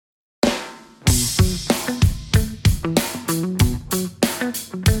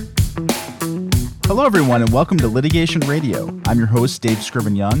Hello, everyone, and welcome to Litigation Radio. I'm your host, Dave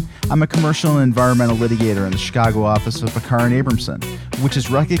Scriven-Young. I'm a commercial and environmental litigator in the Chicago office of Bakar & Abramson, which is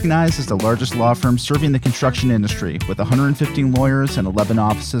recognized as the largest law firm serving the construction industry with 115 lawyers and 11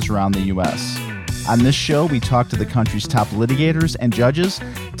 offices around the U.S. On this show, we talk to the country's top litigators and judges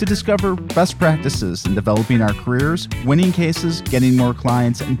to discover best practices in developing our careers, winning cases, getting more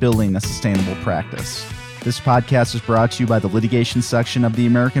clients, and building a sustainable practice. This podcast is brought to you by the litigation section of the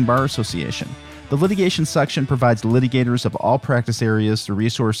American Bar Association. The litigation section provides litigators of all practice areas the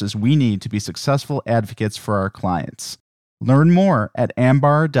resources we need to be successful advocates for our clients. Learn more at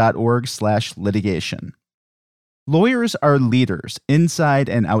ambar.org/litigation. Lawyers are leaders inside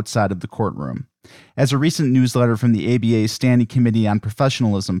and outside of the courtroom. As a recent newsletter from the ABA's Standing Committee on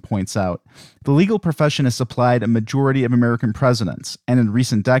Professionalism points out, the legal profession has supplied a majority of American presidents, and in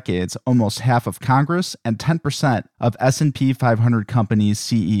recent decades, almost half of Congress and 10% of S&P 500 companies'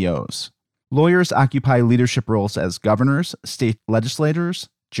 CEOs. Lawyers occupy leadership roles as governors, state legislators,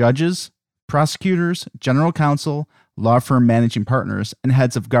 judges, prosecutors, general counsel, law firm managing partners, and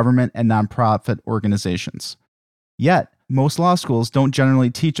heads of government and nonprofit organizations. Yet, most law schools don't generally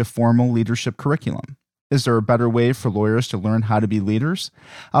teach a formal leadership curriculum. Is there a better way for lawyers to learn how to be leaders?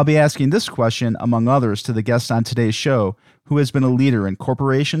 I'll be asking this question, among others, to the guest on today's show, who has been a leader in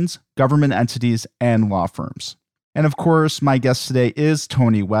corporations, government entities, and law firms. And of course, my guest today is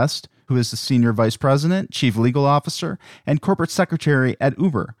Tony West, who is the Senior Vice President, Chief Legal Officer, and Corporate Secretary at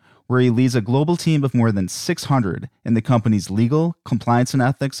Uber, where he leads a global team of more than 600 in the company's legal, compliance and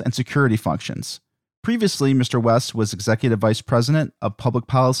ethics, and security functions. Previously, Mr. West was Executive Vice President of Public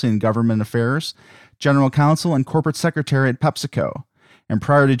Policy and Government Affairs, General Counsel, and Corporate Secretary at PepsiCo. And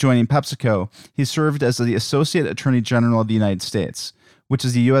prior to joining PepsiCo, he served as the Associate Attorney General of the United States, which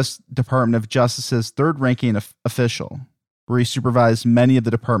is the U.S. Department of Justice's third-ranking official, where he supervised many of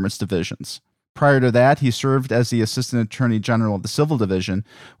the department's divisions. Prior to that, he served as the Assistant Attorney General of the Civil Division,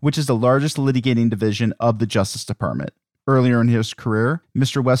 which is the largest litigating division of the Justice Department. Earlier in his career,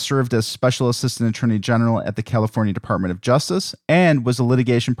 Mr. West served as Special Assistant Attorney General at the California Department of Justice and was a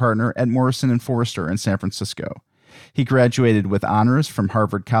litigation partner at Morrison & Foerster in San Francisco. He graduated with honors from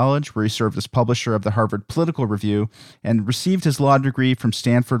Harvard College, where he served as publisher of the Harvard Political Review, and received his law degree from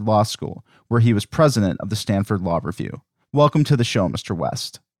Stanford Law School, where he was president of the Stanford Law Review. Welcome to the show, Mr.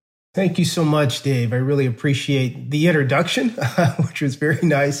 West. Thank you so much, Dave. I really appreciate the introduction, which was very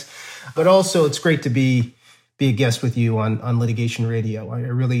nice. But also, it's great to be a guest with you on Litigation Radio. I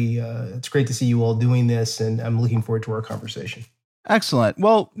really, it's great to see you all doing this, and I'm looking forward to our conversation. Excellent.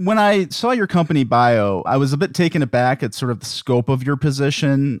 Well, when I saw your company bio, I was a bit taken aback at sort of the scope of your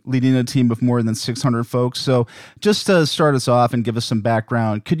position, leading a team of more than 600 folks. So just to start us off and give us some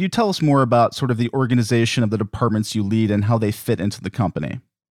background, could you tell us more about sort of the organization of the departments you lead and how they fit into the company?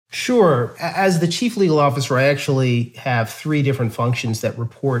 Sure. As the Chief Legal Officer, I actually have three different functions that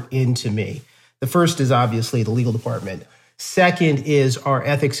report into me. The first is obviously the legal department. Second is our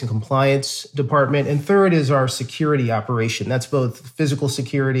ethics and compliance department. And third is our security operation. That's both physical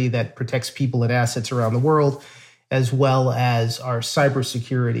security that protects people and assets around the world, as well as our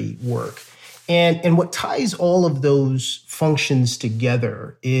cybersecurity work. And what ties all of those functions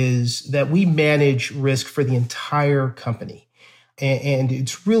together is that we manage risk for the entire company. And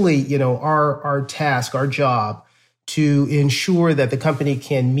it's really, our task, our job to ensure that the company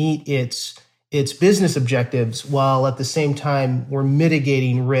can meet its business objectives, while at the same time we're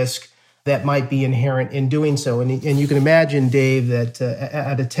mitigating risk that might be inherent in doing so. And you can imagine, Dave, that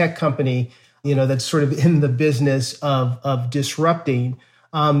at a tech company, that's sort of in the business of disrupting,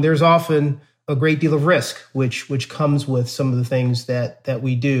 there's often a great deal of risk, which comes with some of the things that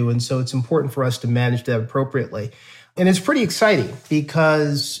we do. And so it's important for us to manage that appropriately. And it's pretty exciting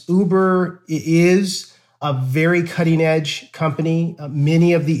because Uber is a very cutting-edge company.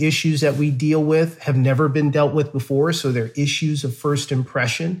 Many of the issues that we deal with have never been dealt with before, so they're issues of first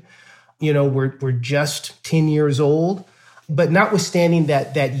impression. We're just 10 years old, but notwithstanding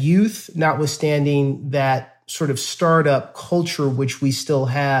that youth, notwithstanding that sort of startup culture which we still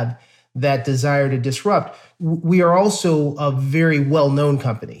have, that desire to disrupt, we are also a very well-known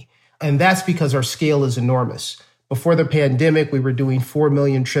company, and that's because our scale is enormous. Before the pandemic, we were doing 4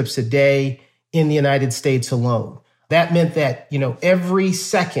 million trips a day in the United States alone. That meant that, every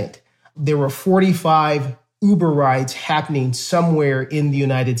second there were 45 Uber rides happening somewhere in the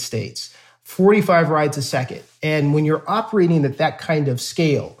United States, 45 rides a second. And when you're operating at that kind of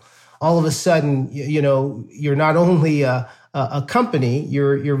scale, all of a sudden, you're not only a company,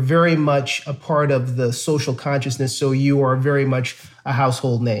 you're very much a part of the social consciousness. So you are very much a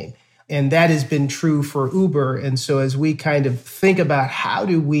household name. And that has been true for Uber. And so as we kind of think about how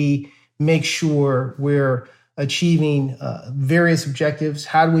do we make sure we're achieving various objectives?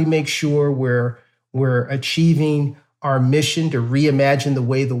 How do we make sure we're achieving our mission to reimagine the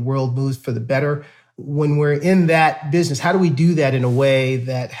way the world moves for the better? When we're in that business, how do we do that in a way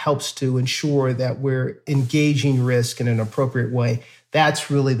that helps to ensure that we're engaging risk in an appropriate way? That's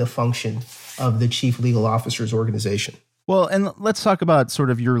really the function of the chief legal officer's organization. Well, and let's talk about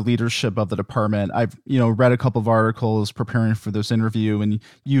sort of your leadership of the department. I've, read a couple of articles preparing for this interview, and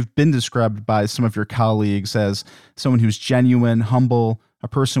you've been described by some of your colleagues as someone who's genuine, humble, a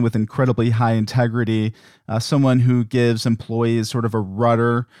person with incredibly high integrity, someone who gives employees sort of a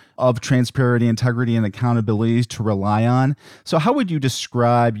rudder of transparency, integrity, and accountability to rely on. So how would you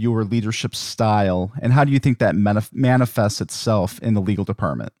describe your leadership style, and how do you think that manifests itself in the legal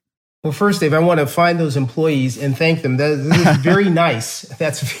department? Well, first, Dave, I want to find those employees and thank them. That is very nice.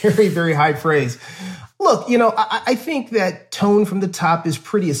 That's very, very high praise. Look, I think that tone from the top is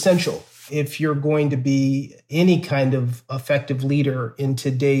pretty essential if you're going to be any kind of effective leader in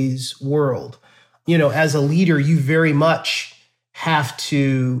today's world. As a leader, you very much have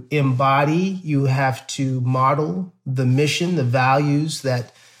to embody, you have to model the mission, the values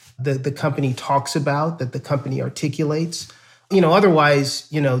that the company talks about, that the company articulates. Otherwise,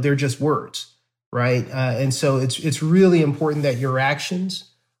 they're just words, right? And so it's really important that your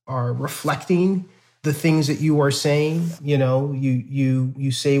actions are reflecting the things that you are saying.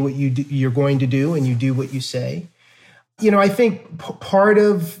 You say what you're going to do, and you do what you say. I think part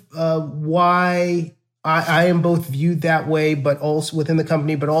of why I am both viewed that way, but also within the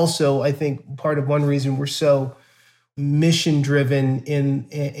company, but also I think part of one reason we're so mission driven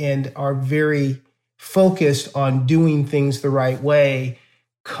and are very focused on doing things the right way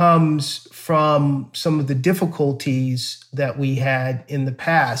comes from some of the difficulties that we had in the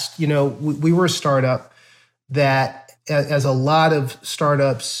past. We were a startup that, as a lot of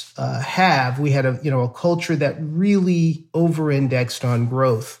startups have, we had a culture that really over-indexed on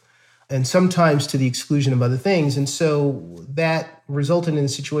growth, and sometimes to the exclusion of other things. And so that resulted in a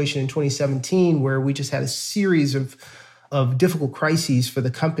situation in 2017 where we just had a series of difficult crises for the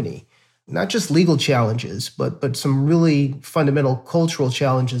company. Not just legal challenges, but some really fundamental cultural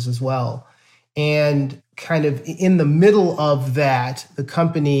challenges as well. And kind of in the middle of that, the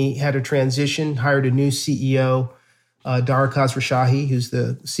company had a transition, hired a new CEO, Dara Khosrowshahi, who's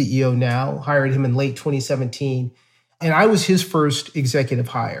the CEO now, hired him in late 2017. And I was his first executive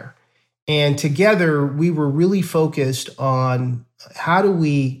hire. And together, we were really focused on how do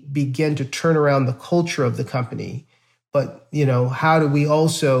we begin to turn around the culture of the company, but how do we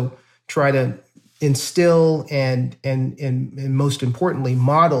also try to instill and most importantly,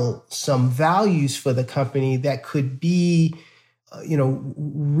 model some values for the company that could be,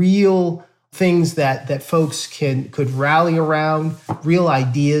 real things that folks could rally around, real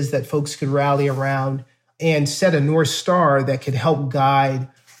ideas that folks could rally around, and set a North Star that could help guide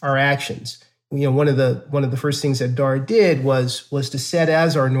our actions. One of the first things that DAR did was to set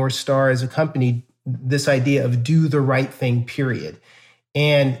as our North Star as a company this idea of do the right thing, period.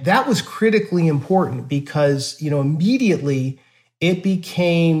 And that was critically important because, immediately it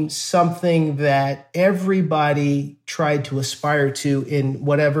became something that everybody tried to aspire to in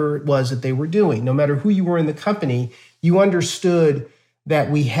whatever it was that they were doing. No matter who you were in the company, you understood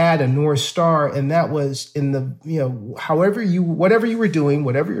that we had a North Star, and that was in the, whatever you were doing,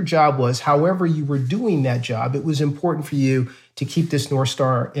 whatever your job was, however you were doing that job, it was important for you to keep this North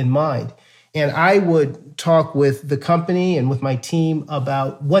Star in mind. And I would talk with the company and with my team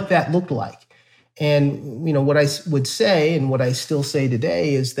about what that looked like. And, what I would say and what I still say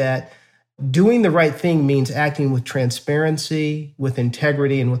today is that doing the right thing means acting with transparency, with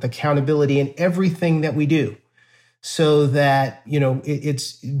integrity, and with accountability in everything that we do. So that,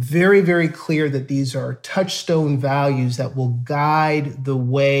 it's very, very clear that these are touchstone values that will guide the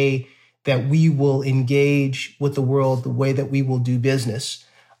way that we will engage with the world, the way that we will do business.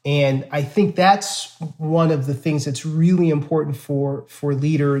 And I think that's one of the things that's really important for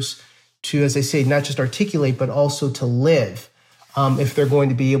leaders to, as I say, not just articulate, but also to live, if they're going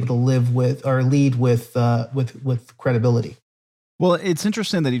to be able to live with or lead with credibility. Well, it's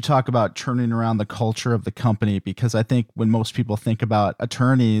interesting that you talk about turning around the culture of the company, because I think when most people think about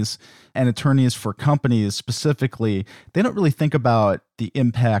attorneys and attorneys for companies specifically, they don't really think about the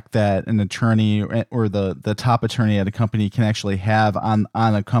impact that an attorney or the top attorney at a company can actually have on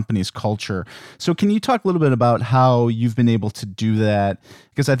a company's culture. So can you talk a little bit about how you've been able to do that?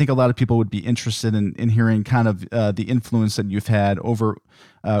 Because I think a lot of people would be interested in hearing kind of the influence that you've had over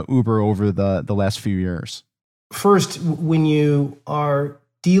Uber over the last few years. First, when you are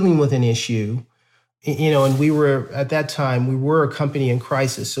dealing with an issue, And we were, at that time, we were a company in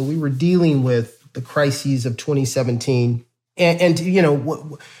crisis. So we were dealing with the crises of 2017. And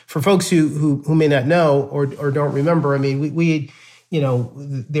for folks who may not know or don't remember, I mean, we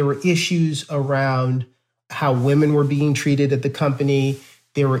there were issues around how women were being treated at the company.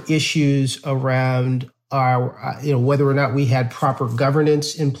 There were issues around our, whether or not we had proper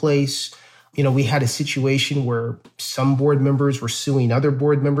governance in place. We had a situation where some board members were suing other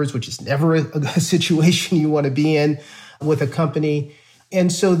board members, which is never a situation you want to be in with a company.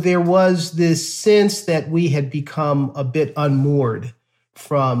 And so there was this sense that we had become a bit unmoored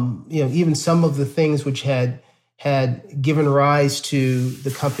from, even some of the things which had given rise to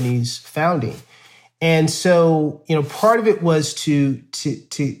the company's founding. And so, part of it was to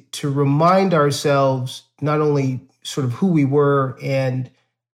remind ourselves not only sort of who we were and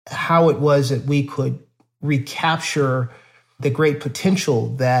how it was that we could recapture the great potential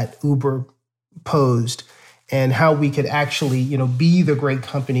that Uber posed and how we could actually, be the great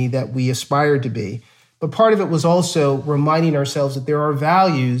company that we aspired to be. But part of it was also reminding ourselves that there are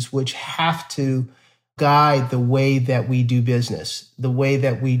values which have to guide the way that we do business, the way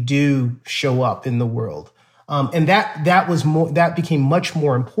that we do show up in the world. And that became much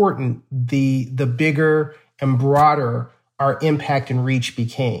more important the bigger and broader our impact and reach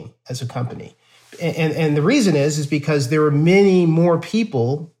became as a company. And the reason is because there were many more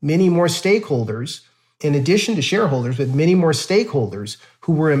people, many more stakeholders, in addition to shareholders, but many more stakeholders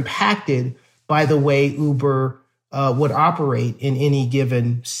who were impacted by the way Uber would operate in any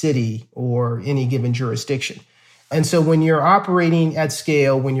given city or any given jurisdiction. And so when you're operating at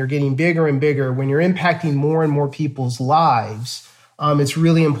scale, when you're getting bigger and bigger, when you're impacting more and more people's lives, it's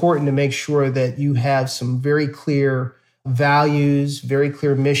really important to make sure that you have some very clear values, very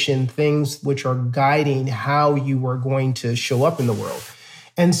clear mission, things which are guiding how you are going to show up in the world.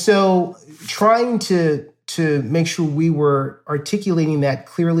 And so trying to make sure we were articulating that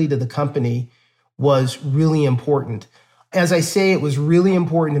clearly to the company was really important. As I say, it was really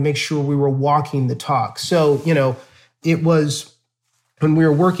important to make sure we were walking the talk. So, it was when we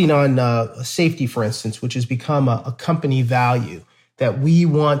were working on safety, for instance, which has become a company value, that we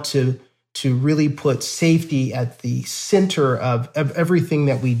want to really put safety at the center of everything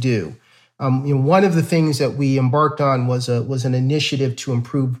that we do. One of the things that we embarked on was an initiative to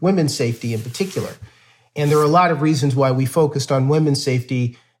improve women's safety in particular. And there are a lot of reasons why we focused on women's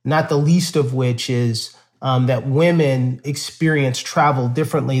safety, not the least of which is that women experience travel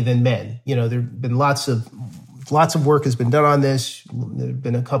differently than men. There have been lots of work has been done on this. There have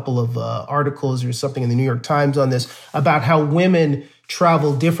been a couple of articles or something in the New York Times on this about how women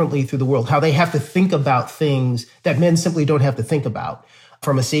travel differently through the world, how they have to think about things that men simply don't have to think about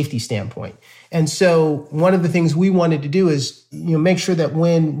from a safety standpoint. And so one of the things we wanted to do is, make sure that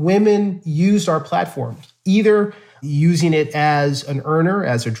when women used our platforms, either using it as an earner,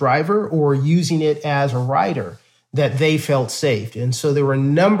 as a driver, or using it as a rider, that they felt safe. And so there were a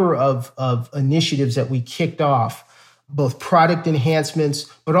number of initiatives that we kicked off, both product enhancements,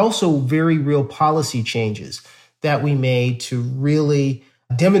 but also very real policy changes that we made to really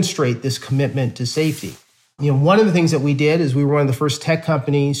demonstrate this commitment to safety. One of the things that we did is we were one of the first tech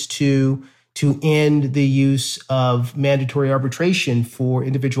companies to end the use of mandatory arbitration for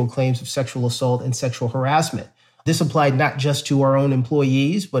individual claims of sexual assault and sexual harassment. This applied not just to our own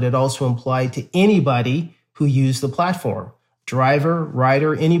employees, but it also applied to anybody who used the platform, driver,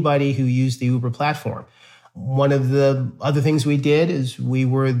 rider, anybody who used the Uber platform. One of the other things we did is we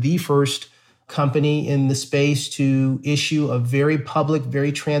were the first company in the space to issue a very public,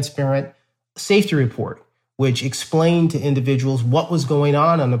 very transparent safety report, which explained to individuals what was going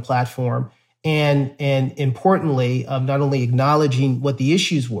on the platform and importantly, not only acknowledging what the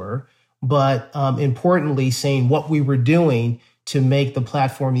issues were, but importantly saying what we were doing to make the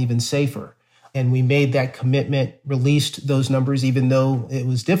platform even safer. And we made that commitment, released those numbers, even though it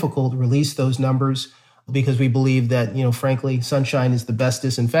was difficult, released those numbers because we believe that, frankly, sunshine is the best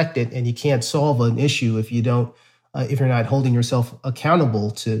disinfectant, and you can't solve an issue if you're not holding yourself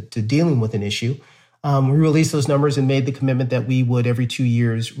accountable to dealing with an issue. We released those numbers and made the commitment that we would every 2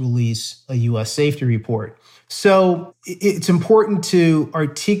 years release a U.S. safety report. So it's important to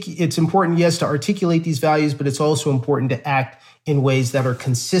articulate these values, but it's also important to act in ways that are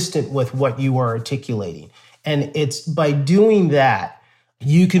consistent with what you are articulating. And it's by doing that,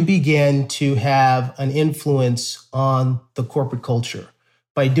 you can begin to have an influence on the corporate culture.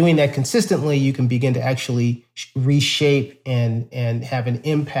 By doing that consistently, you can begin to actually reshape and have an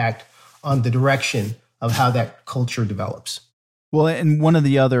impact on the direction of how that culture develops. Well, and one of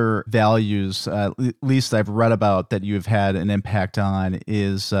the other values, at least I've read about, that you've had an impact on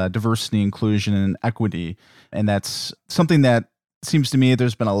is diversity, inclusion, and equity. And that's something that seems to me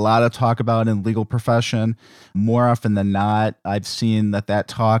there's been a lot of talk about in the legal profession. More often than not, I've seen that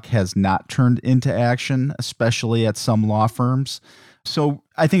talk has not turned into action, especially at some law firms. So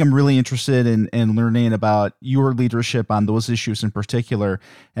I think I'm really interested in learning about your leadership on those issues in particular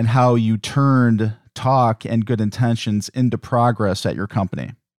and how you turned talk and good intentions into progress at your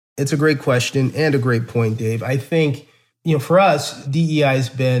company. It's a great question and a great point, Dave. I think, for us, DEI has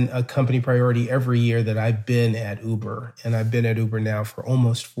been a company priority every year that I've been at Uber. And I've been at Uber now for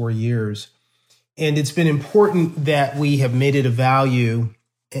almost 4 years. And it's been important that we have made it a value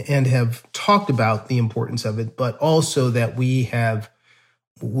and have talked about the importance of it, but also that we've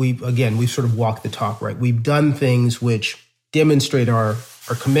sort of walked the talk, right? We've done things which demonstrate our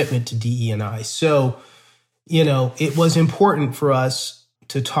commitment to DE&I. So, it was important for us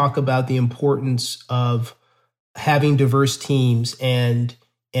to talk about the importance of having diverse teams and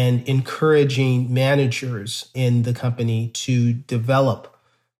encouraging managers in the company to develop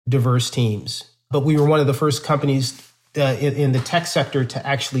diverse teams. But we were one of the first companies in the tech sector to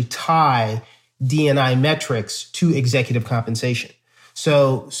actually tie D&I metrics to executive compensation.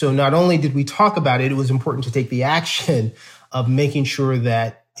 So not only did we talk about it, it was important to take the action of making sure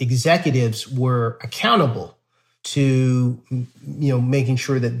that executives were accountable to, making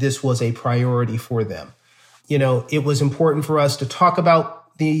sure that this was a priority for them. It was important for us to talk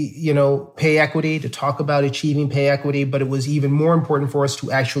about the, pay equity, to talk about achieving pay equity, but it was even more important for us to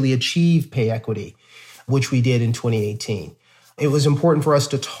actually achieve pay equity, which we did in 2018. It was important for us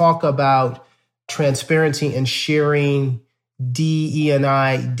to talk about transparency and sharing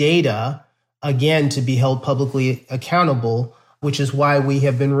DE&I data, again, to be held publicly accountable, which is why we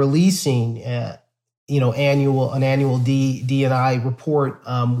have been releasing, an annual DE&I report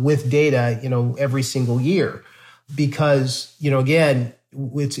with data, every single year, because, again,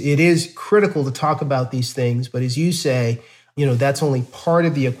 it is critical to talk about these things. But as you say, that's only part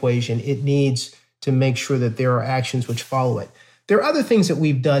of the equation. It needs to make sure that there are actions which follow it. There are other things that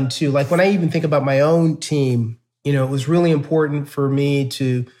we've done too. Like when I even think about my own team, it was really important for me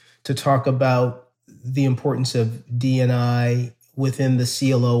to talk about the importance of D&I within the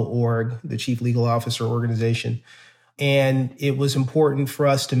CLO org, the Chief Legal Officer organization. And it was important for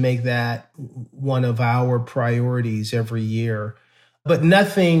us to make that one of our priorities every year. But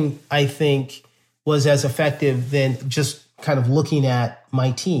nothing, I think, was as effective than just kind of looking at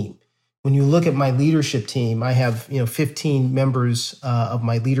my team. When you look at my leadership team, I have 15 members of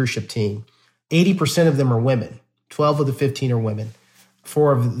my leadership team. 80% of them are women. 12 of the 15 are women.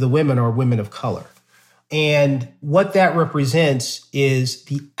 4 of the women are women of color. And what that represents is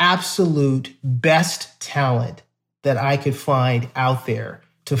the absolute best talent that I could find out there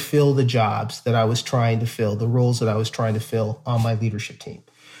to fill the jobs that I was trying to fill, the roles that I was trying to fill on my leadership team.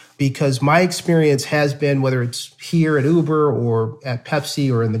 Because my experience has been, whether it's here at Uber or at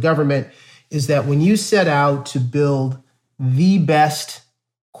Pepsi or in the government, is that when you set out to build the best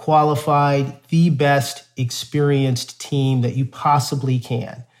qualified, the best experienced team that you possibly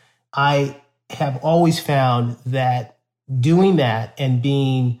can, I have always found that doing that and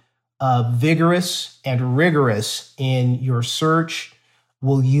being vigorous and rigorous in your search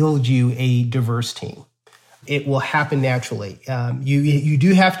will yield you a diverse team. It will happen naturally. You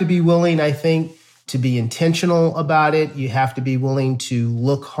do have to be willing, I think, to be intentional about it. You have to be willing to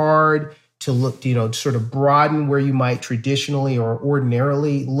look hard, to look, sort of broaden where you might traditionally or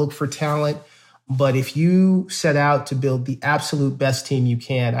ordinarily look for talent. But if you set out to build the absolute best team you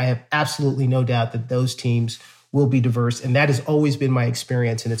can, I have absolutely no doubt that those teams will be diverse. And that has always been my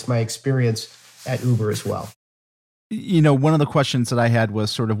experience, and it's my experience at Uber as well. One of the questions that I had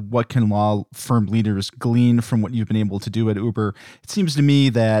was sort of what can law firm leaders glean from what you've been able to do at Uber? It seems to me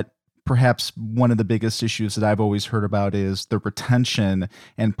that perhaps one of the biggest issues that I've always heard about is the retention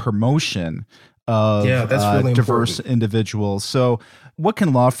and promotion of really diverse important individuals. So what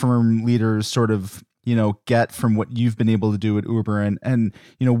can law firm leaders sort of, get from what you've been able to do at Uber, and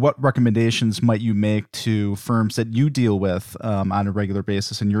what recommendations might you make to firms that you deal with on a regular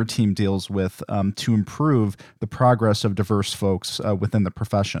basis and your team deals with to improve the progress of diverse folks within the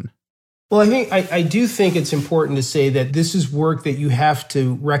profession? Well, I do think it's important to say that this is work that you have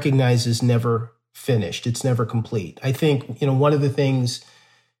to recognize is never finished. It's never complete. I think, one of the things,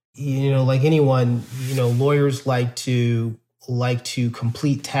 like anyone, lawyers like to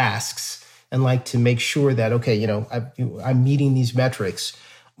complete tasks and like to make sure that, okay, I'm meeting these metrics.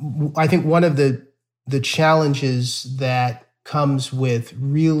 I think one of the challenges that comes with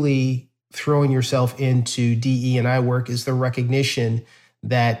really throwing yourself into DE&I work is the recognition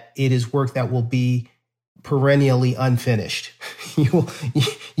that it is work that will be perennially unfinished.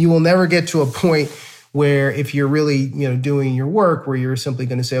 You will never get to a point where if you're really doing your work where you're simply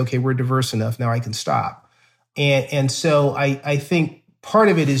going to say, okay, we're diverse enough, now I can stop. And so I think part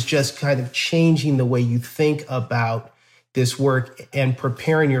of it is just kind of changing the way you think about this work and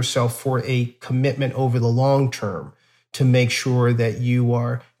preparing yourself for a commitment over the long term to make sure that you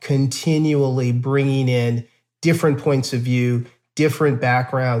are continually bringing in different points of view, different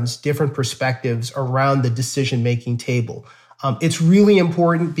backgrounds, different perspectives around the decision-making table. It's really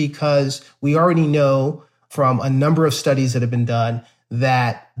important because we already know from a number of studies that have been done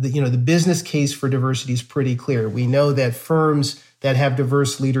that the business case for diversity is pretty clear. We know that firms that have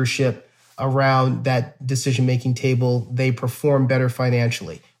diverse leadership around that decision-making table, they perform better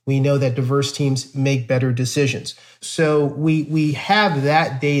financially. We know that diverse teams make better decisions. So we have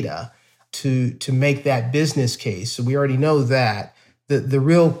that data to make that business case. So we already know that. The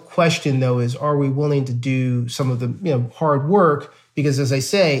real question, though, is are we willing to do some of the hard work? Because as I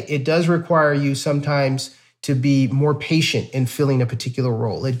say, it does require you sometimes to be more patient in filling a particular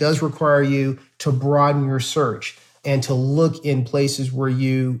role. It does require you to broaden your search and to look in places where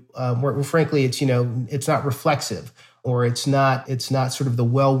where frankly, it's not reflexive, or it's not sort of the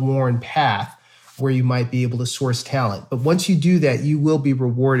well-worn path where you might be able to source talent. But once you do that, you will be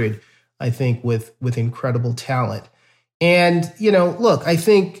rewarded, I think, with incredible talent. And look, I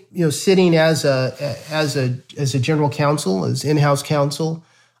think sitting as a general counsel, as in-house counsel,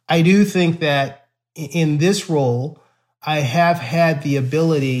 I do think that in this role, I have had the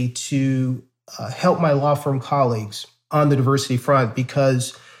ability to help my law firm colleagues on the diversity front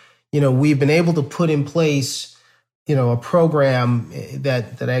because we've been able to put in place a program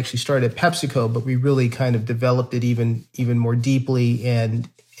that I actually started at PepsiCo, but we really kind of developed it even more deeply and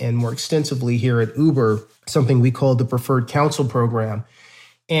more extensively here at Uber, something we call the Preferred Counsel Program.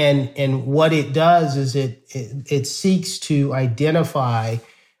 And what it does is it seeks to identify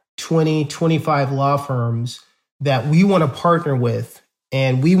 20, 25 law firms that we want to partner with,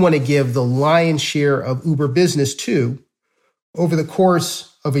 and we want to give the lion's share of Uber business to over the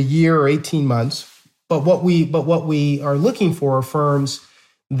course of a year or 18 months. But what we are looking for are firms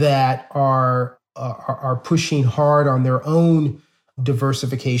that are pushing hard on their own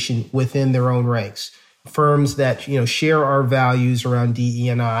diversification within their own ranks. Firms that share our values around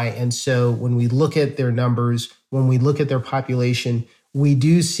DE&I, and so when we look at their numbers, when we look at their population, we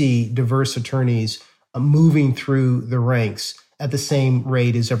do see diverse attorneys moving through the ranks at the same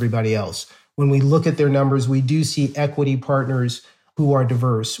rate as everybody else. When we look at their numbers, we do see equity partners who are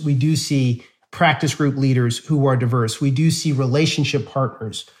diverse. We do see practice group leaders who are diverse. We do see relationship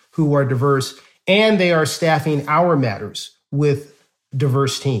partners who are diverse, and they are staffing our matters with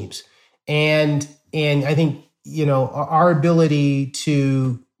diverse teams. And I think, our ability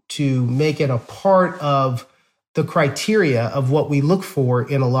to make it a part of the criteria of what we look for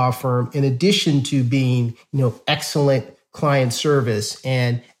in a law firm, in addition to being, excellent client service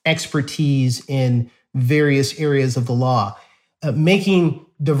and expertise in various areas of the law, making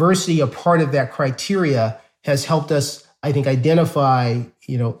diversity a part of that criteria has helped us, I think, identify,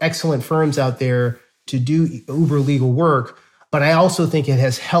 excellent firms out there to do Uber legal work. But I also think it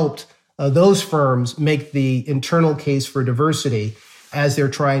has helped those firms make the internal case for diversity as they're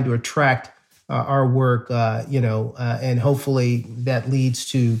trying to attract our work, and hopefully that leads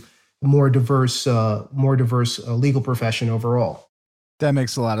to more diverse legal profession overall. That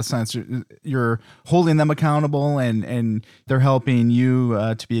makes a lot of sense. You're holding them accountable, and they're helping you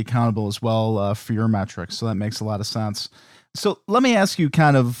to be accountable as well for your metrics. So that makes a lot of sense. So let me ask you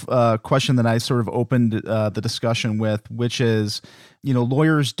kind of a question that I sort of opened the discussion with, which is,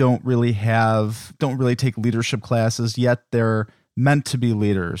 lawyers don't really take leadership classes, yet they're meant to be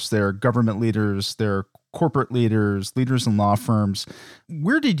leaders. They're government leaders, they're corporate leaders, leaders in law firms.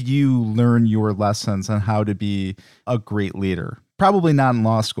 Where did you learn your lessons on how to be a great leader? Probably not in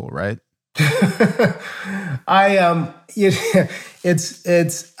law school, right? I'm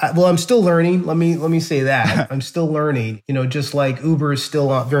still learning. Let me say that I'm still learning. Just like Uber is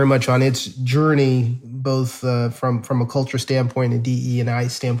still very much on its journey, both from a culture standpoint and DE&I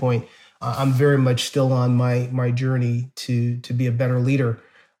standpoint. I'm very much still on my journey to be a better leader.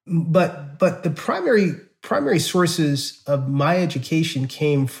 But the primary sources of my education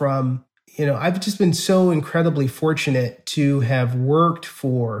came from, I've just been so incredibly fortunate to have worked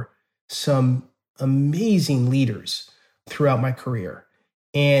for some amazing leaders throughout my career.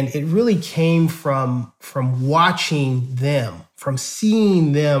 And it really came from watching them, from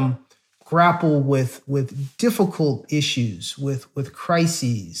seeing them grapple with difficult issues, with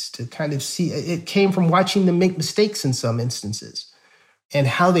crises, to kind of see. It came from watching them make mistakes in some instances and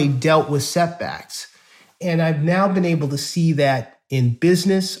how they dealt with setbacks. And I've now been able to see that in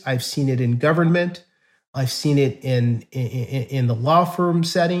business. I've seen it in government. I've seen it in the law firm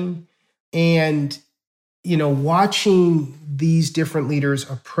setting. And, watching these different leaders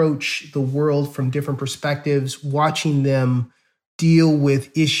approach the world from different perspectives, watching them deal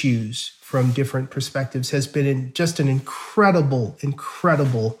with issues from different perspectives has been just an incredible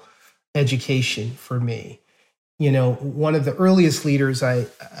education for me. One of the earliest leaders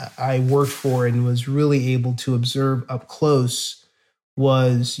I worked for and was really able to observe up close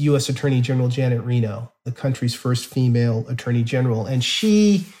was U.S. Attorney General Janet Reno, the country's first female attorney general. And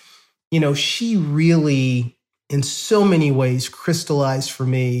she really, in so many ways, crystallized for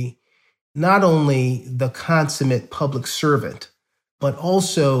me not only the consummate public servant, but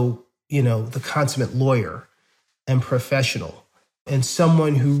also, the consummate lawyer and professional, and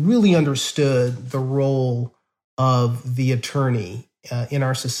someone who really understood the role of the attorney in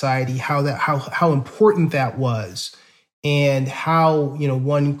our society, how important that was, and how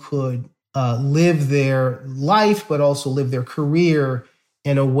one could live their life, but also live their career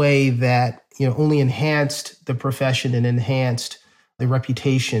in a way that only enhanced the profession and enhanced the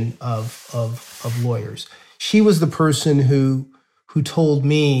reputation of lawyers. She was the person who told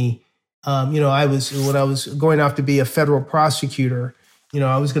me, when I was going off to be a federal prosecutor,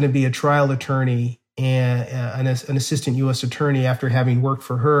 I was going to be a trial attorney and an assistant U.S. attorney after having worked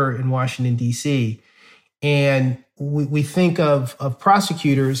for her in Washington, D.C. And we think of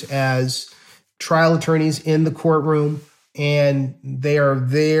prosecutors as trial attorneys in the courtroom, and they are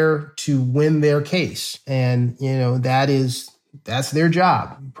there to win their case. And, that's their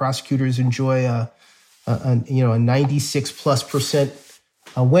job. Prosecutors enjoy a 96+%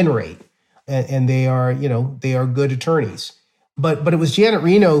 win rate, and they are good attorneys. But it was Janet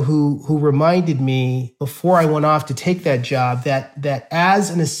Reno who reminded me before I went off to take that job that as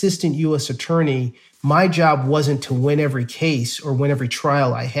an assistant U.S. attorney, my job wasn't to win every case or win every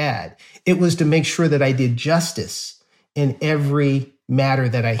trial I had. It was to make sure that I did justice in every matter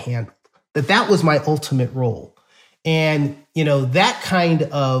that I handled. That was my ultimate role. And, that kind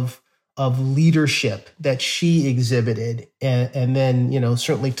of leadership that she exhibited and then,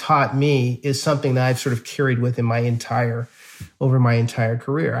 certainly taught me is something that I've sort of carried with over my entire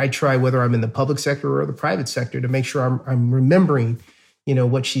career. I try, whether I'm in the public sector or the private sector, to make sure I'm remembering,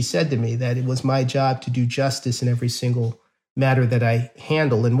 what she said to me, that it was my job to do justice in every single matter that I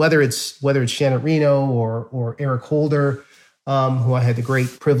handle. And whether it's Janet Reno or Eric Holder, who I had the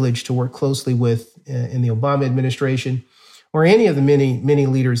great privilege to work closely with in the Obama administration, or any of the many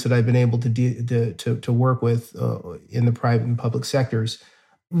leaders that I've been able to work with in the private and public sectors,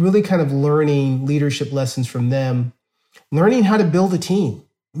 really kind of learning leadership lessons from them, learning how to build a team,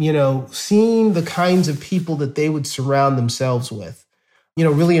 seeing the kinds of people that they would surround themselves with,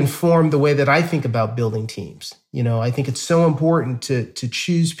 really informed the way that I think about building teams. I think it's so important to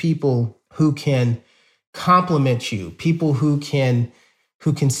choose people who can complement you, people who can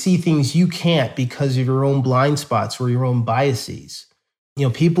see things you can't because of your own blind spots or your own biases.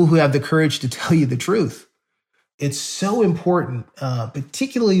 People who have the courage to tell you the truth. It's so important,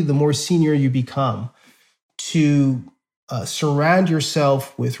 particularly the more senior you become, to surround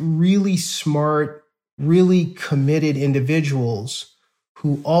yourself with really smart, really committed individuals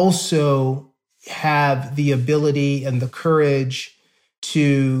who also have the ability and the courage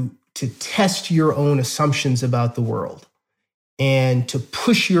to test your own assumptions about the world and to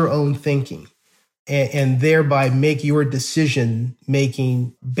push your own thinking and thereby make your decision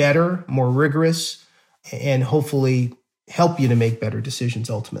making better, more rigorous, and hopefully help you to make better decisions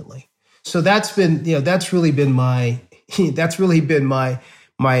ultimately. So that's really been my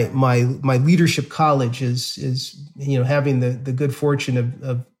leadership college is having the good fortune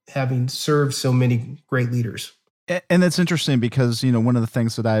of having served so many great leaders. And that's interesting because, one of the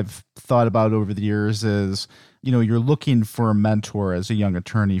things that I've thought about over the years is, you're looking for a mentor as a young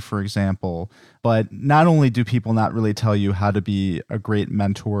attorney, for example, but not only do people not really tell you how to be a great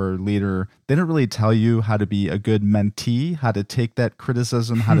mentor leader, they don't really tell you how to be a good mentee, how to take that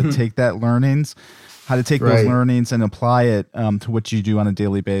criticism, how to take that learnings, how to take those learnings and apply it to what you do on a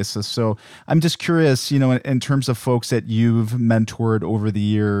daily basis. So I'm just curious, in terms of folks that you've mentored over the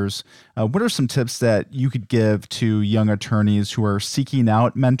years, what are some tips that you could give to young attorneys who are seeking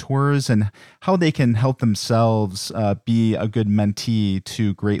out mentors and how they can help themselves be a good mentee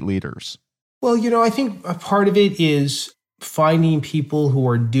to great leaders? Well, I think a part of it is finding people who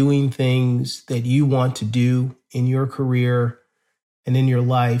are doing things that you want to do in your career and in your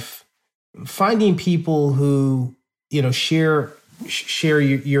life, finding people who, share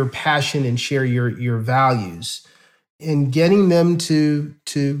your passion and share your values, and getting them to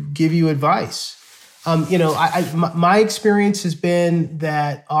give you advice. My experience has been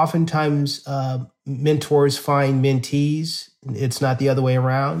that oftentimes mentors find mentees. It's not the other way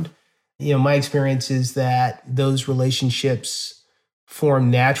around. My experience is that those relationships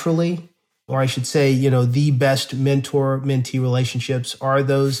form naturally, or I should say, the best mentor-mentee relationships are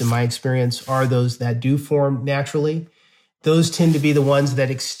those, in my experience, are those that do form naturally. Those tend to be the ones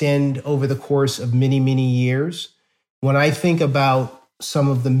that extend over the course of many, many years. When I think about some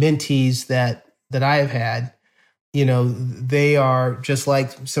of the mentees that I have had, they are just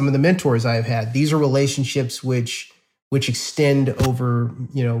like some of the mentors I have had. These are relationships which extend over,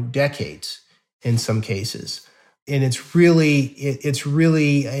 decades in some cases. And it's really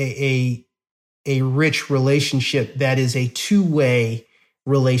a rich relationship that is a two-way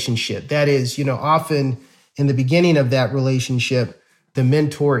relationship. That is, often in the beginning of that relationship, the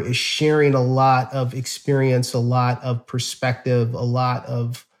mentor is sharing a lot of experience, a lot of perspective, a lot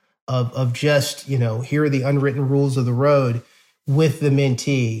of just, here are the unwritten rules of the road with the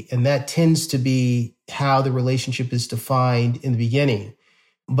mentee. And that tends to be how the relationship is defined in the beginning.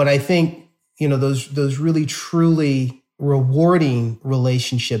 But I think, those really truly rewarding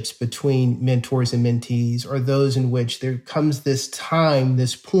relationships between mentors and mentees are those in which there comes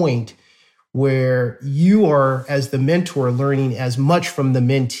this point where you are, as the mentor, learning as much from the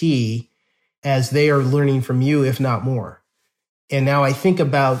mentee as they are learning from you, if not more. And now I think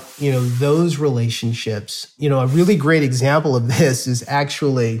about, those relationships. A really great example of this is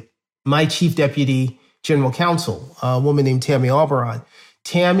actually my chief deputy general counsel, a woman named Tammy Albaron.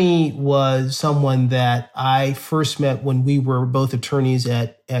 Tammy was someone that I first met when we were both attorneys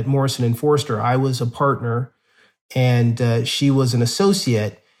at Morrison & Foerster. I was a partner and she was an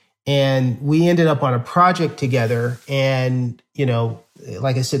associate. And we ended up on a project together. And,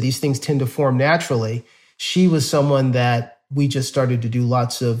 like I said, these things tend to form naturally. She was someone that we just started to do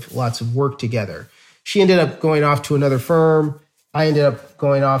lots of work together. She ended up going off to another firm. I ended up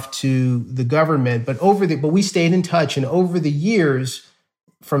going off to the government, but we stayed in touch. And over the years,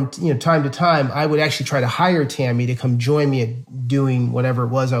 from time to time, I would actually try to hire Tammy to come join me at doing whatever it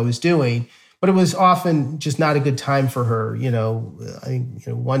was I was doing. But it was often just not a good time for her. I think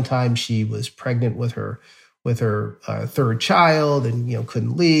one time she was pregnant with her third child and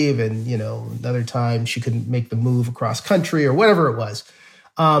couldn't leave, and another time she couldn't make the move across country or whatever it was.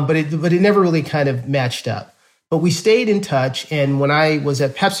 But it never really kind of matched up. But we stayed in touch, and when I was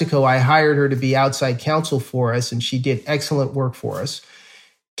at PepsiCo, I hired her to be outside counsel for us, and she did excellent work for us.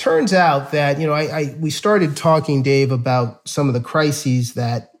 Turns out that we started talking, Dave, about some of the crises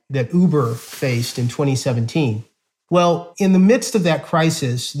that Uber faced in 2017. Well, in the midst of that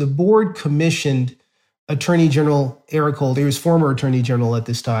crisis, the board commissioned Attorney General Eric Holder. He was former Attorney General at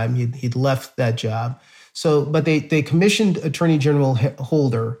this time. He'd left that job. But they commissioned Attorney General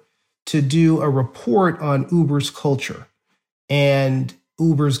Holder to do a report on Uber's culture and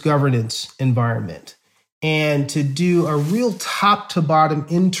Uber's governance environment, and to do a real top to bottom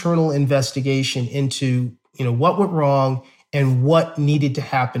internal investigation into what went wrong and what needed to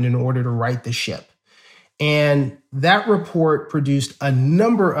happen in order to right the ship. And that report produced a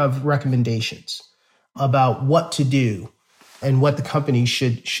number of recommendations about what to do and what the company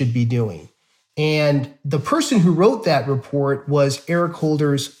should be doing. And the person who wrote that report was Eric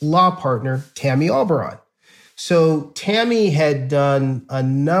Holder's law partner, Tammy Albaron. So Tammy had done a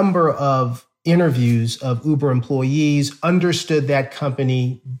number of interviews of Uber employees, understood that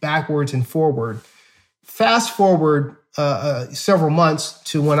company backwards and forward. Fast forward several months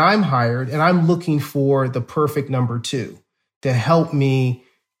to when I'm hired, and I'm looking for the perfect number two to help me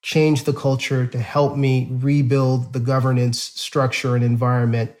change the culture, to help me rebuild the governance structure and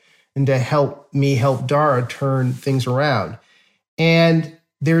environment, and to help me help Dara turn things around. And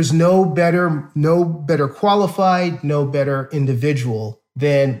there's no better qualified, no better individual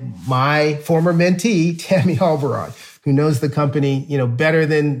than my former mentee, Tammy Albaron, who knows the company, better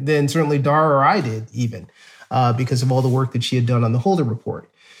than certainly Dara or I did even, because of all the work that she had done on the Holder report.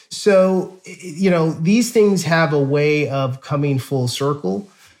 So, these things have a way of coming full circle.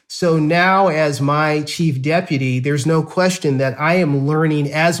 So now as my chief deputy, there's no question that I am learning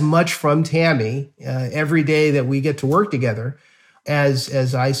as much from Tammy every day that we get to work together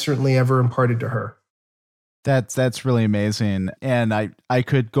as I certainly ever imparted to her. That's really amazing. And I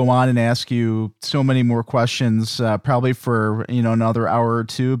could go on and ask you so many more questions, probably for, another hour or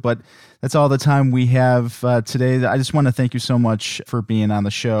two, but that's all the time we have today. I just want to thank you so much for being on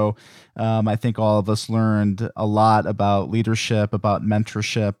the show. I think all of us learned a lot about leadership, about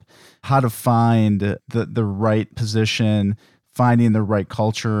mentorship, how to find the right position, finding the right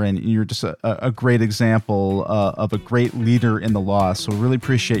culture, and you're just a great example of a great leader in the law. So really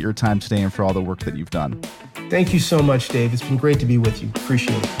appreciate your time today and for all the work that you've done. Thank you so much, Dave. It's been great to be with you.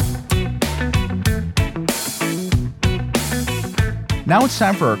 Appreciate it. Now it's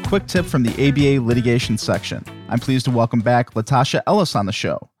time for a quick tip from the ABA litigation section. I'm pleased to welcome back Latasha Ellis on the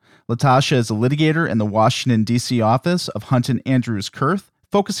show. Latasha is a litigator in the Washington, D.C. office of Hunton Andrews Kurth,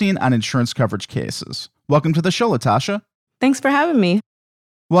 focusing on insurance coverage cases. Welcome to the show, Latasha. Thanks for having me.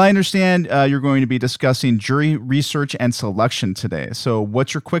 Well, I understand you're going to be discussing jury research and selection today. So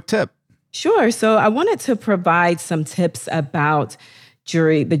what's your quick tip? Sure. So I wanted to provide some tips about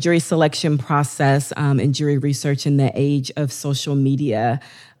the jury selection process and jury research in the age of social media.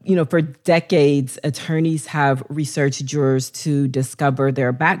 For decades, attorneys have researched jurors to discover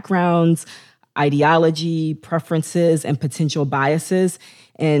their backgrounds, ideology, preferences, and potential biases.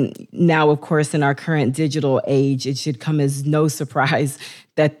 And now, of course, in our current digital age, it should come as no surprise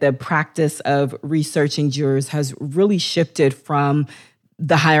that the practice of researching jurors has really shifted from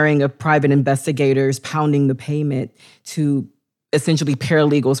the hiring of private investigators pounding the pavement to essentially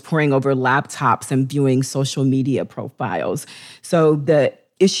paralegals poring over laptops and viewing social media profiles. So the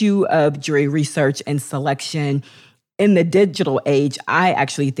issue of jury research and selection in the digital age, I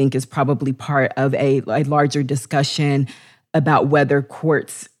actually think is probably part of a larger discussion about whether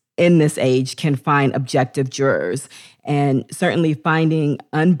courts in this age can find objective jurors. And certainly finding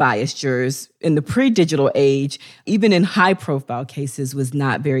unbiased jurors in the pre-digital age, even in high-profile cases, was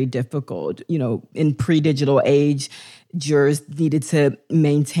not very difficult. In pre-digital age, jurors needed to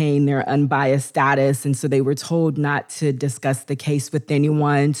maintain their unbiased status, and so they were told not to discuss the case with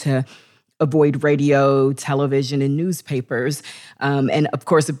anyone, to avoid radio, television, and newspapers. And of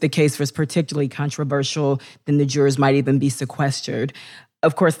course, if the case was particularly controversial, then the jurors might even be sequestered.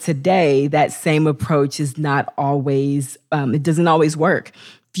 Of course, today, that same approach is not always, it doesn't always work.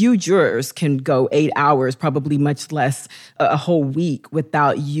 Few jurors can go 8 hours, probably much less a whole week,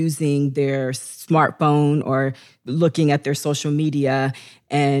 without using their smartphone or looking at their social media.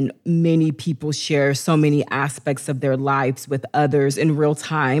 And many people share so many aspects of their lives with others in real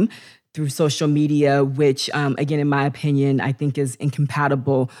time through social media, which, again, in my opinion, I think is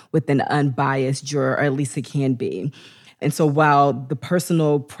incompatible with an unbiased juror, or at least it can be. And so while the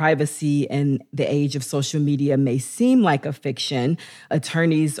personal privacy in the age of social media may seem like a fiction,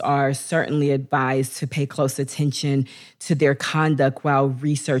 attorneys are certainly advised to pay close attention to their conduct while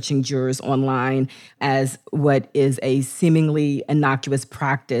researching jurors online, as what is a seemingly innocuous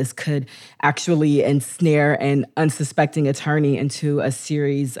practice could actually ensnare an unsuspecting attorney into a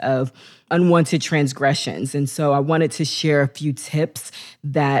series of unwanted transgressions. And so I wanted to share a few tips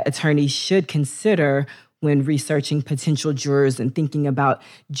that attorneys should consider when researching potential jurors and thinking about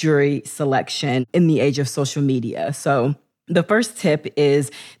jury selection in the age of social media. So the first tip is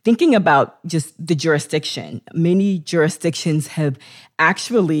thinking about just the jurisdiction. Many jurisdictions have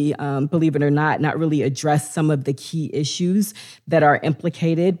actually, believe it or not really addressed some of the key issues that are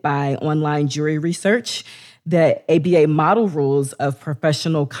implicated by online jury research. The ABA model rules of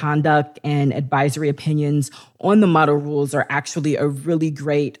professional conduct and advisory opinions on the model rules are actually a really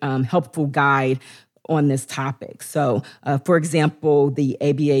great, helpful guide on this topic. So, for example, the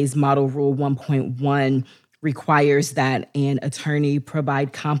ABA's Model Rule 1.1 requires that an attorney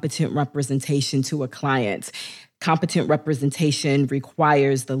provide competent representation to a client. Competent representation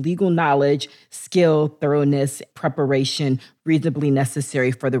requires the legal knowledge, skill, thoroughness, preparation reasonably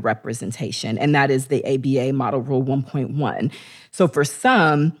necessary for the representation. And that is the ABA Model Rule 1.1. So for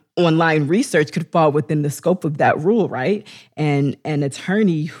some, online research could fall within the scope of that rule, right? And an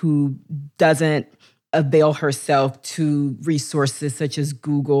attorney who doesn't avail herself to resources such as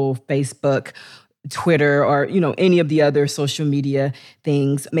Google, Facebook, Twitter, or any of the other social media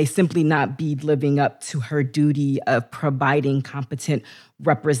things may simply not be living up to her duty of providing competent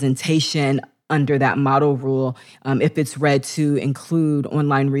representation under that model rule if it's read to include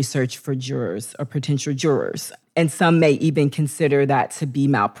online research for jurors or potential jurors. And some may even consider that to be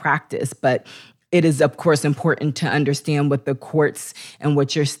malpractice, but it is, of course, important to understand what the courts and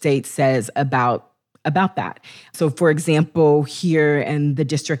what your state says about that. So, for example, here in the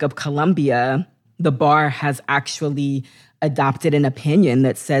District of Columbia, the bar has actually adopted an opinion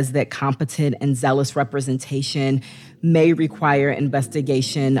that says that competent and zealous representation may require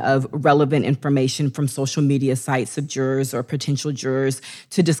investigation of relevant information from social media sites of jurors or potential jurors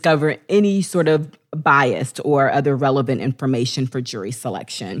to discover any sort of biased or other relevant information for jury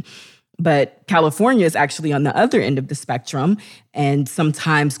selection. But California is actually on the other end of the spectrum, and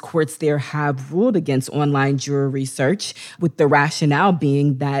sometimes courts there have ruled against online juror research, with the rationale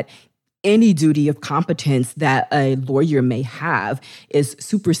being that any duty of competence that a lawyer may have is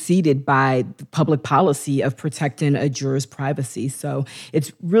superseded by the public policy of protecting a juror's privacy. So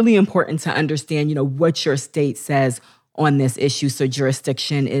it's really important to understand, what your state says on this issue. So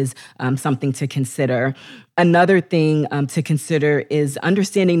jurisdiction is something to consider. Another thing to consider is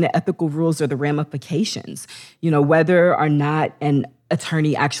understanding the ethical rules or the ramifications. Whether or not an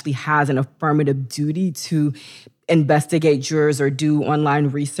attorney actually has an affirmative duty to investigate jurors or do online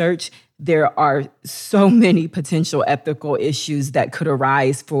research, there are so many potential ethical issues that could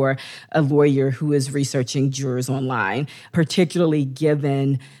arise for a lawyer who is researching jurors online, particularly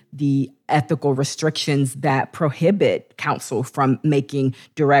given the ethical restrictions that prohibit counsel from making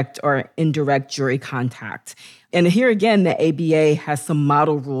direct or indirect jury contact. And here again, the ABA has some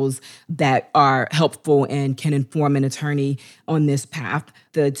model rules that are helpful and can inform an attorney on this path.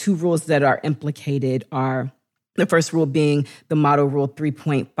 The two rules that are implicated are the first rule being the Model Rule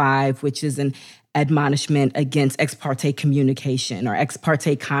 3.5, which is an admonishment against ex parte communication or ex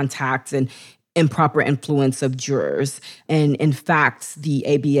parte contact and improper influence of jurors. And in fact, the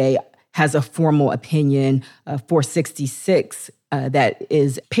ABA has a formal opinion 466 that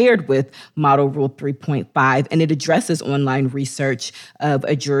is paired with Model Rule 3.5, and it addresses online research of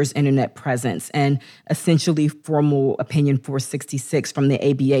a juror's internet presence. And essentially, formal opinion 466 from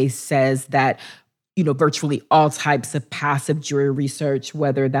the ABA says that virtually all types of passive jury research,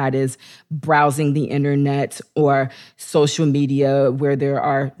 whether that is browsing the internet or social media where there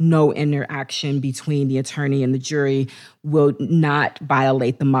are no interaction between the attorney and the jury, will not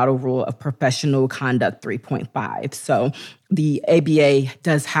violate the model rule of professional conduct 3.5. So the ABA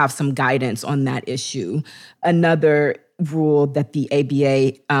does have some guidance on that issue. Another rule that the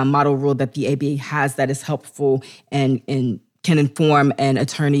ABA, model rule that the ABA has that is helpful and can inform an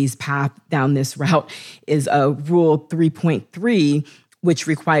attorney's path down this route is Rule 3.3, which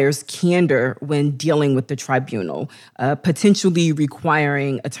requires candor when dealing with the tribunal, potentially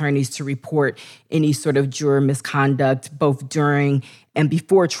requiring attorneys to report any sort of juror misconduct both during and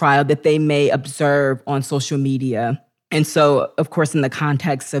before trial that they may observe on social media. And so, of course, in the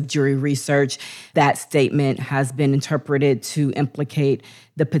context of jury research, that statement has been interpreted to implicate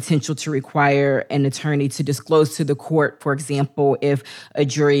the potential to require an attorney to disclose to the court, for example, if a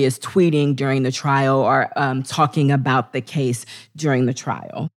jury is tweeting during the trial or talking about the case during the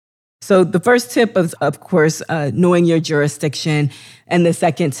trial. So the first tip is, of course, knowing your jurisdiction. And the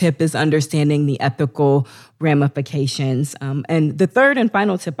second tip is understanding the ethical ramifications. And the third and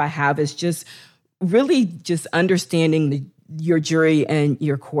final tip I have is just understanding your jury and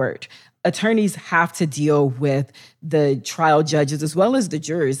your court. Attorneys have to deal with the trial judges as well as the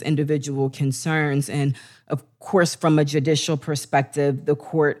jurors' individual concerns. And of course, from a judicial perspective, the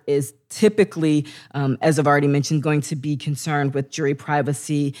court is typically, as I've already mentioned, going to be concerned with jury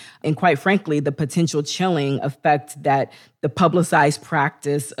privacy and, quite frankly, the potential chilling effect that the publicized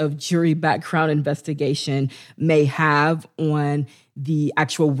practice of jury background investigation may have on the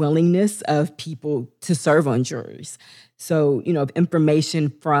actual willingness of people to serve on juries. So, if information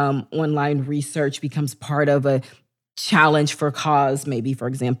from online research becomes part of a challenge for cause, maybe, for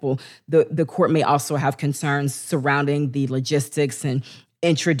example, the court may also have concerns surrounding the logistics and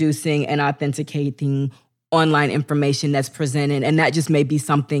introducing and authenticating online information that's presented. And that just may be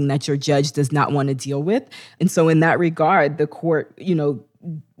something that your judge does not want to deal with. And so in that regard, the court,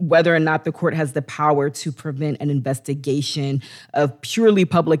 whether or not the court has the power to prevent an investigation of purely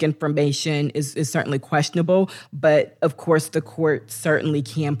public information is certainly questionable. But of course, the court certainly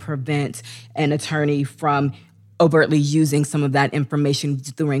can prevent an attorney from overtly using some of that information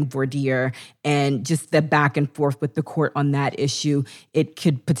during voir dire, and just the back and forth with the court on that issue. It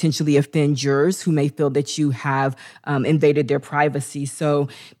could potentially offend jurors who may feel that you have invaded their privacy. So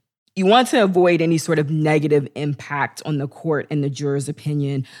you want to avoid any sort of negative impact on the court and the juror's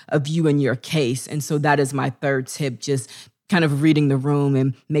opinion of you and your case. And so that is my third tip, just kind of reading the room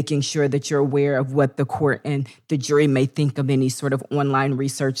and making sure that you're aware of what the court and the jury may think of any sort of online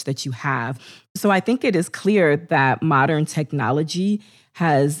research that you have. So I think it is clear that modern technology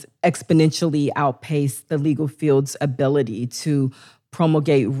has exponentially outpaced the legal field's ability to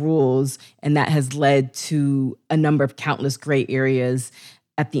promulgate rules, and that has led to a number of countless gray areas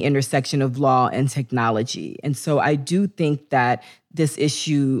at the intersection of law and technology. And so I do think that this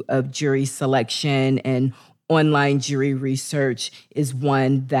issue of jury selection and online jury research is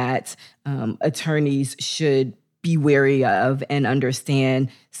one that attorneys should be wary of and understand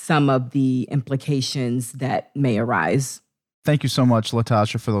some of the implications that may arise. Thank you so much,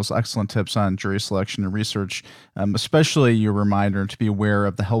 Latasha, for those excellent tips on jury selection and research, especially your reminder to be aware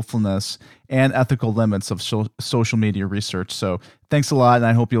of the helpfulness and ethical limits of social media research. So thanks a lot, and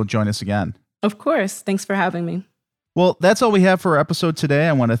I hope you'll join us again. Of course. Thanks for having me. Well, that's all we have for our episode today.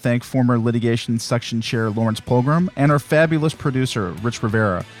 I want to thank former litigation section chair Lawrence Pilgrim and our fabulous producer, Rich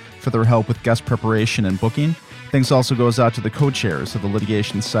Rivera, for their help with guest preparation and booking. Thanks also goes out to the co-chairs of the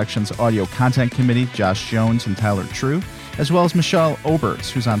litigation section's audio content committee, Josh Jones and Tyler True, as well as Michelle Oberts,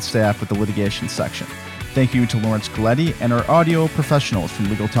 who's on staff with the litigation section. Thank you to Lawrence Coletti and our audio professionals from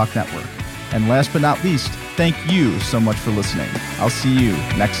Legal Talk Network. And last but not least, thank you so much for listening. I'll see you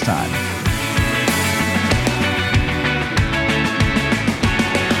next time.